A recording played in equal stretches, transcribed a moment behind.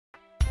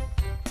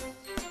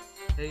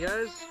Hey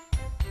guys,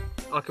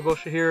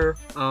 Akeboshi here.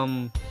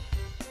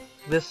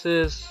 This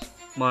is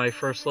my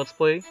first Let's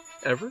Play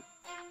ever,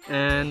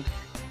 and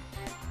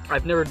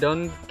I've never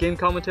done game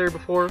commentary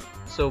before,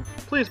 so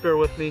please bear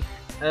with me,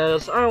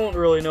 as I don't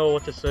really know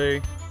what to say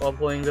while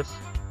playing this,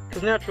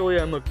 because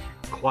naturally I'm a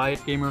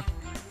quiet gamer.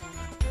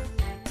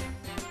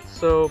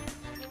 So,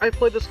 I've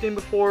played this game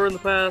before in the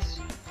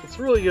past, it's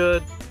really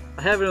good.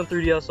 I have it on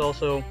 3DS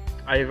also.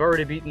 I've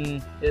already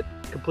beaten it,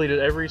 completed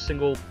every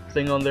single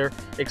thing on there,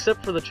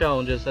 except for the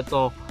challenges, that's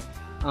all.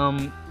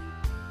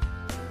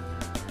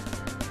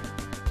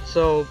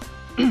 So,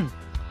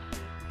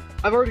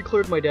 I've already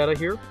cleared my data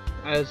here,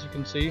 as you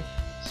can see.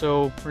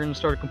 So, we're going to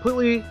start a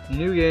completely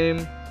new game,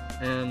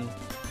 and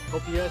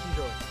hope you guys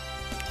enjoy.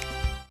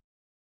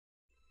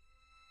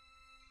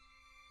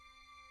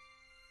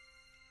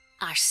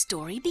 Our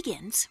story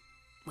begins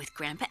with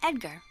Grandpa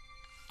Edgar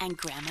and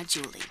Grandma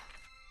Julie.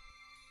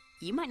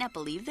 You might not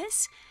believe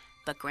this,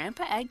 but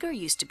Grandpa Edgar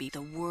used to be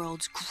the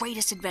world's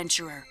greatest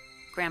adventurer.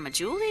 Grandma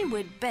Julie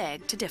would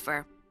beg to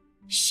differ.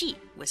 She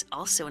was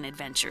also an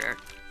adventurer.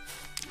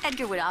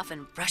 Edgar would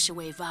often brush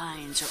away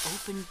vines or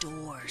open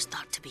doors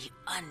thought to be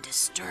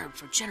undisturbed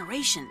for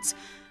generations,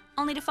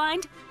 only to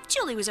find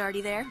Julie was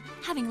already there,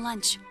 having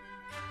lunch.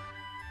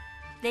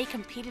 They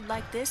competed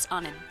like this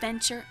on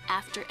adventure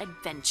after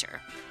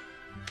adventure.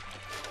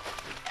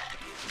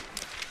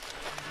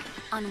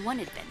 On one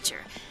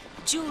adventure,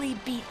 Julie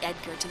beat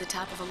Edgar to the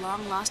top of a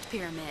long-lost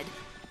pyramid.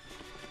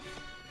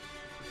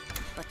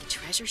 But the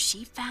treasure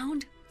she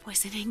found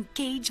was an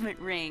engagement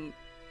ring.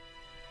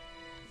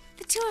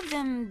 The two of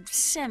them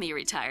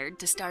semi-retired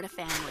to start a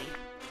family,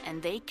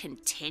 and they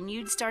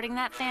continued starting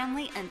that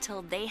family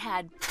until they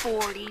had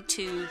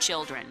 42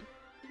 children.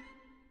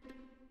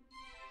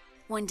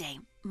 One day,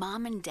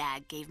 Mom and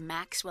Dad gave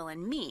Maxwell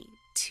and me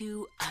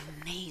two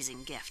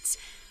amazing gifts.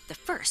 The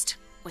first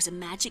was a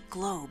magic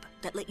globe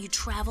that let you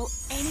travel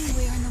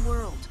anywhere in the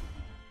world.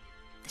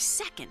 The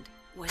second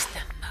was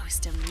the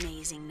most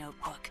amazing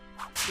notebook.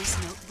 This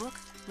notebook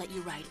let you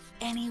write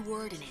any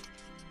word in it,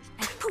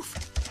 and poof,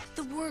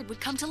 the word would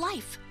come to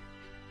life.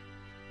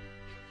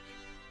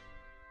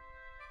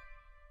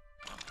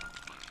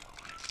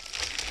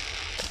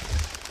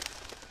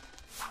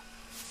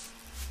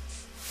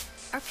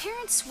 Our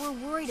parents were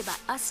worried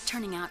about us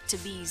turning out to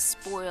be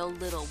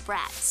spoiled little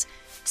brats,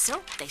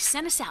 so they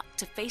sent us out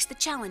to face the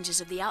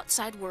challenges of the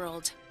outside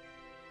world.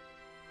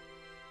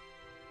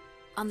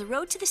 On the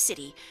road to the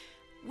city,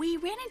 we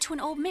ran into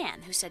an old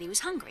man who said he was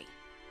hungry.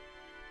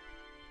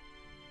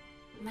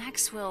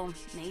 Maxwell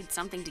made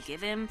something to give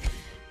him,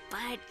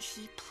 but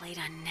he played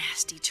a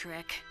nasty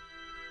trick.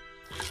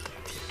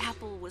 The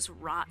apple was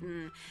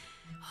rotten.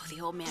 Oh,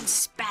 the old man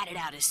spat it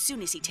out as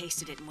soon as he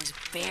tasted it and was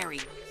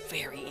very,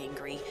 very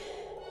angry.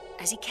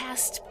 As he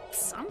cast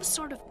some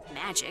sort of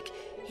magic,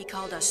 he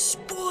called us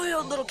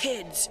spoiled little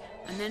kids,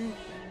 and then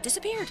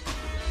disappeared.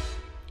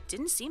 It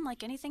didn't seem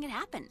like anything had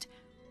happened.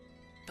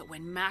 But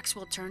when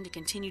Maxwell turned to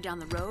continue down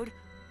the road,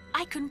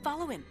 I couldn't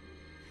follow him.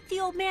 The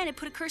old man had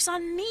put a curse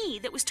on me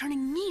that was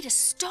turning me to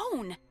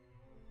stone.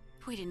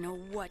 We didn't know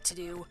what to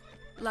do.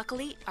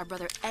 Luckily, our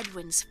brother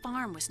Edwin's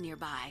farm was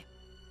nearby.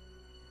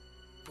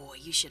 Boy,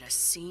 you should have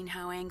seen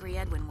how angry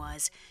Edwin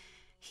was.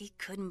 He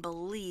couldn't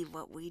believe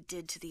what we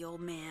did to the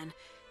old man,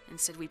 and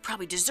said we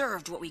probably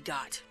deserved what we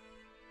got.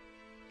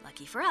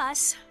 Lucky for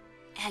us,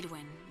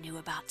 Edwin knew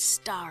about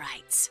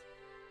starites.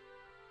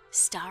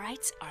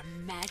 Starites are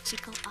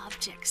magical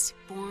objects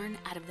born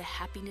out of the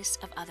happiness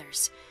of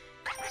others.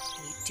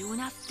 When you do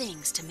enough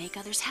things to make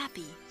others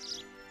happy,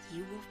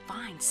 you will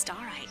find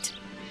starite.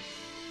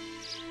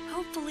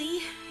 Hopefully,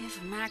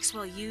 if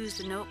Maxwell used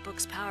the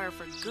notebook's power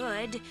for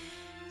good,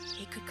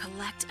 he could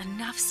collect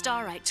enough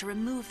starite to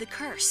remove the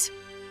curse.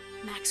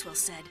 Maxwell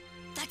said,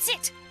 "That's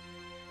it!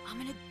 I'm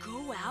gonna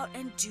go out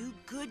and do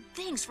good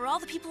things for all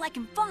the people I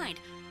can find.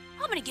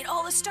 I'm gonna get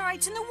all the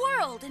starites in the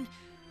world, and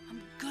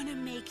I'm gonna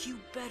make you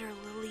better,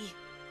 Lily."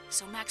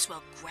 So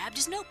Maxwell grabbed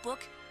his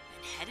notebook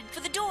and headed for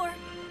the door.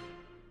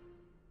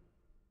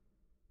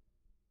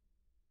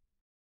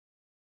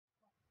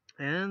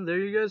 And there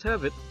you guys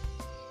have it.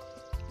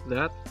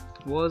 That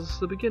was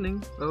the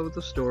beginning of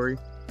the story.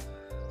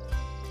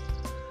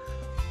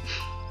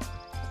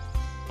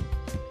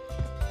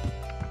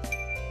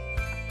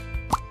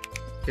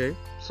 Okay,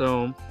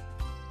 so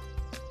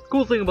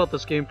cool thing about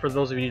this game, for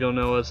those of you who don't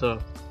know, is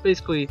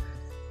basically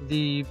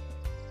the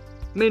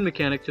main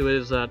mechanic to it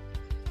is that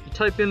you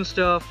type in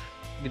stuff,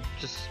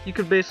 you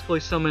could basically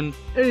summon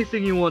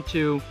anything you want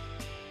to,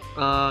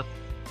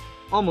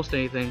 almost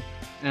anything,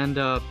 and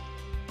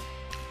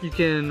you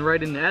can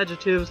write in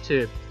adjectives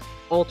to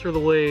alter the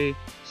way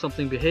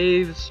something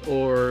behaves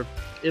or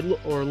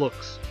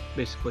looks,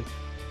 basically.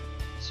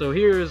 So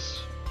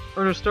here's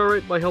earn a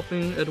starite by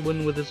helping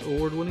Edwin with his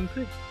award-winning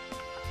pig.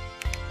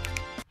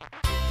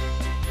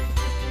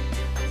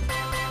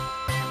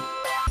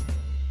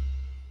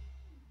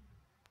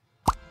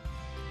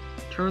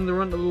 Turn the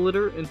runt of the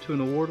litter into an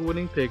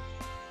award-winning pig.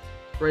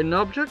 Write an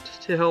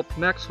object to help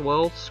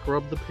Maxwell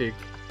scrub the pig.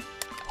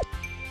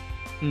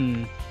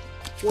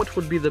 what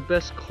would be the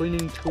best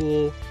cleaning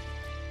tool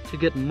to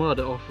get mud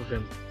off of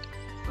him?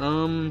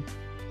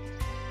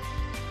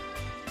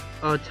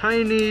 A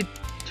tiny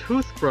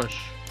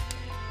toothbrush.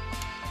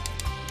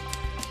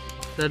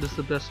 That is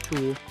the best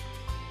tool.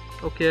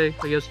 Okay,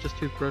 I guess just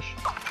toothbrush.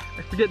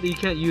 I forget that you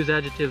can't use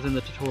adjectives in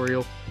the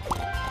tutorial.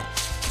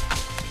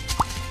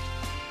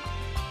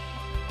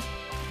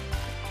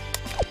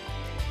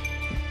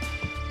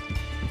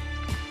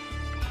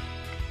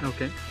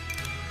 Okay.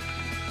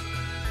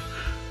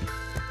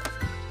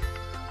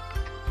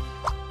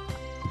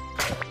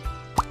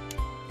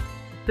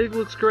 Pig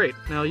looks great.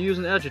 Now use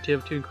an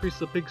adjective to increase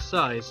the pig's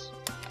size.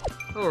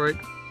 Alright.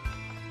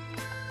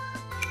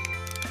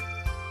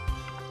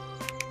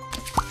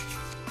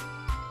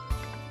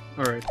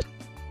 Alright.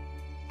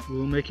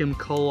 We'll make him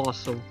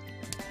colossal.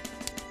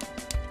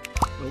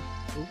 Oh,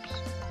 oops.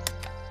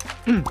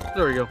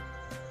 There we go.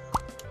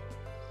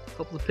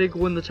 Help the pig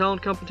win the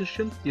talent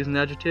competition. Use an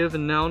adjective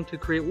and noun to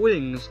create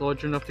wings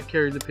large enough to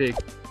carry the pig.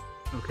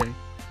 Okay.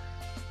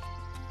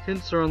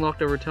 Hints are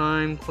unlocked over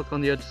time. Click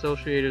on the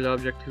associated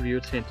object to view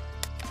its hint.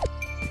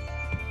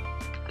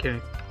 Okay.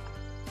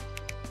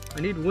 I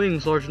need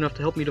wings large enough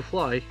to help me to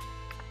fly.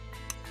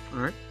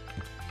 Alright.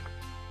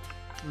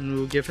 And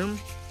we'll give him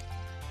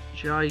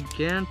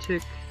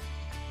gigantic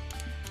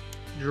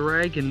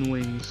dragon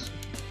wings.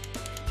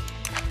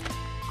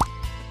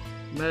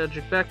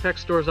 Magic backpack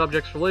stores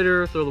objects for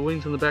later. Throw the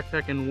wings in the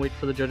backpack and wait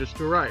for the judges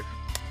to arrive.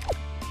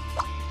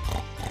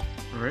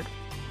 Alright.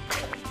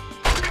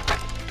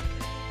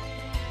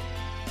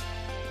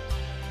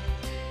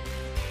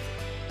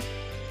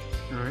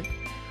 Alright.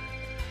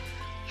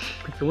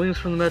 Pick the wings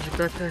from the magic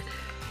backpack.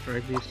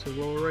 Drag these to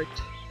the lower right.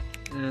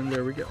 And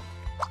there we go.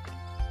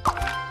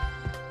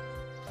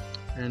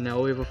 And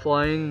now we have a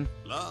flying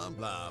Blah,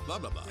 blah, blah,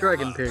 blah, blah.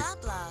 dragon pig.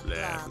 Blah,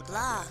 blah,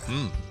 blah,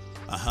 blah.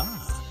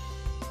 Aha.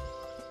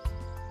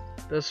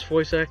 Best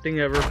voice acting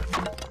ever.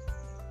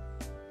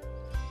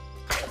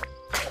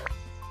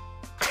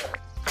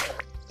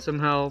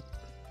 Somehow,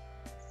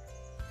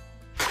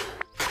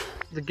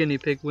 the guinea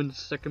pig wins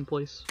second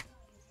place.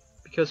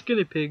 Because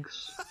guinea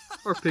pigs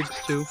are pigs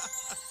too.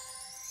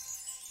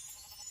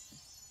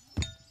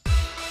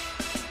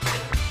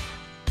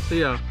 So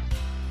yeah,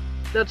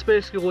 that's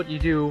basically what you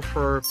do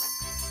for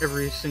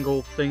every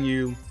single thing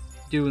you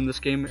do in this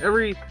game.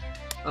 Every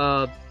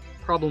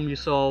problem you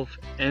solve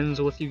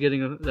ends with you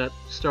getting that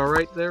star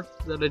right there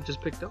that I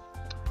just picked up.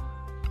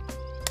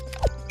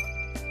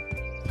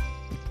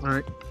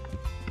 Alright.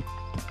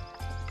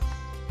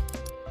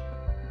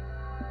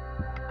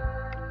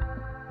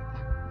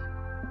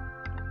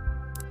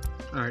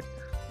 Alright.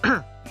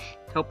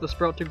 Help the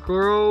sprout to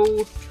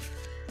grow.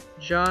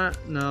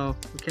 No,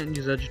 we can't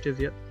use adjectives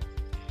yet.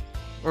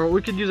 Or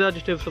we could use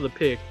adjectives for the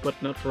pig, but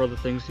not for other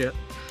things yet.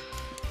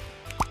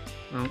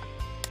 Oh.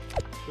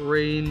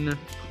 Rain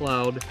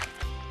cloud.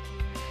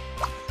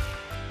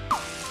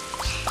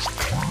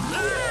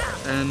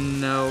 And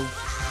now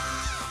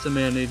it's a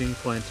man-eating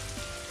plant.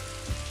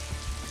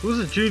 Who's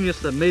the genius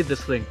that made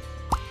this thing?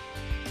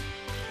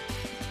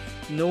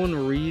 No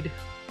one read?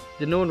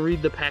 Did no one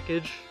read the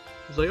package?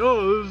 It's like,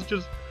 oh, this is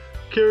just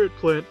carrot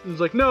plant. And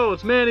it's like, no,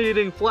 it's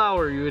man-eating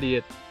flower, you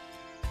idiot.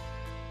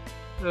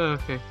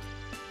 Okay.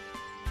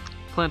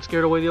 Plant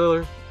scared away the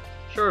other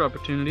shard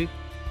opportunity.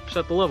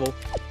 Set the level.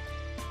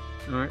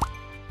 Alright.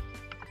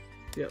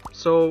 Yep.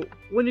 So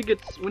when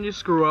you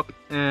screw up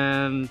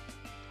and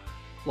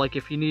like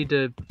if you need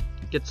to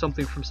get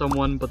something from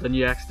someone but then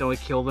you accidentally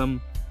kill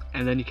them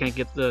and then you can't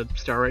get the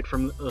starlight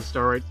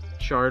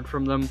shard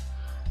from them,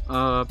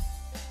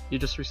 you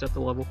just reset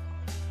the level.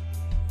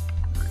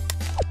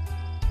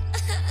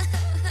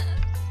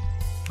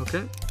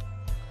 Okay.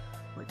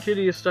 My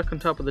kitty is stuck on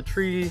top of the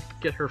tree.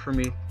 Get her for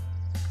me.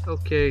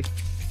 Okay.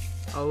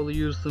 I will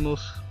use the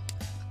most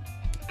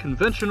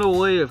conventional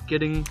way of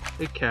getting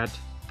a cat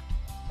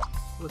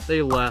with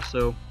a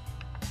lasso.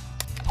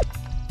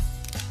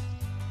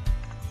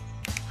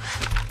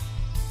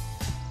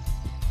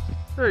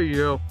 There you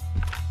go.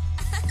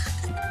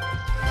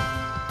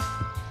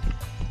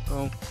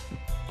 Oh.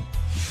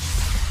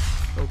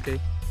 Okay.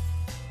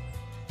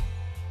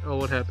 Oh,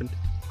 what happened?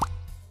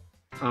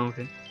 Oh,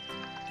 okay.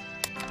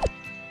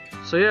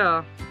 So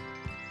yeah,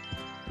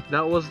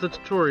 that was the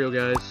tutorial,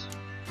 guys.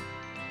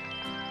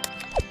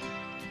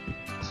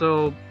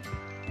 So,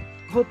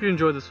 hope you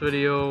enjoyed this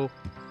video.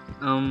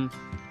 I'm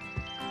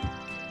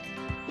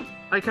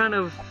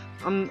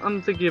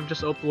thinking of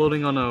just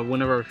uploading on a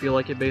whenever I feel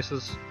like it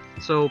basis.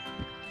 So,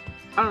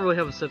 I don't really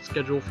have a set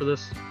schedule for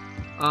this.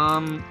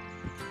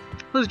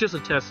 This is just a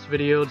test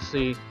video to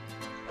see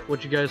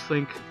what you guys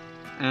think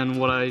and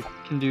what I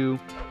can do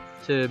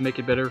to make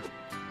it better.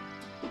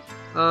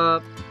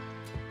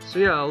 So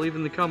yeah, I'll leave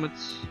in the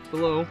comments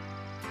below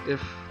if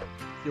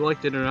you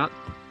liked it or not,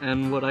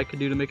 and what I could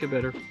do to make it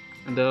better.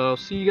 And I'll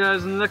see you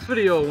guys in the next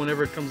video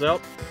whenever it comes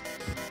out.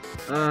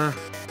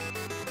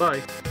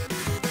 Bye.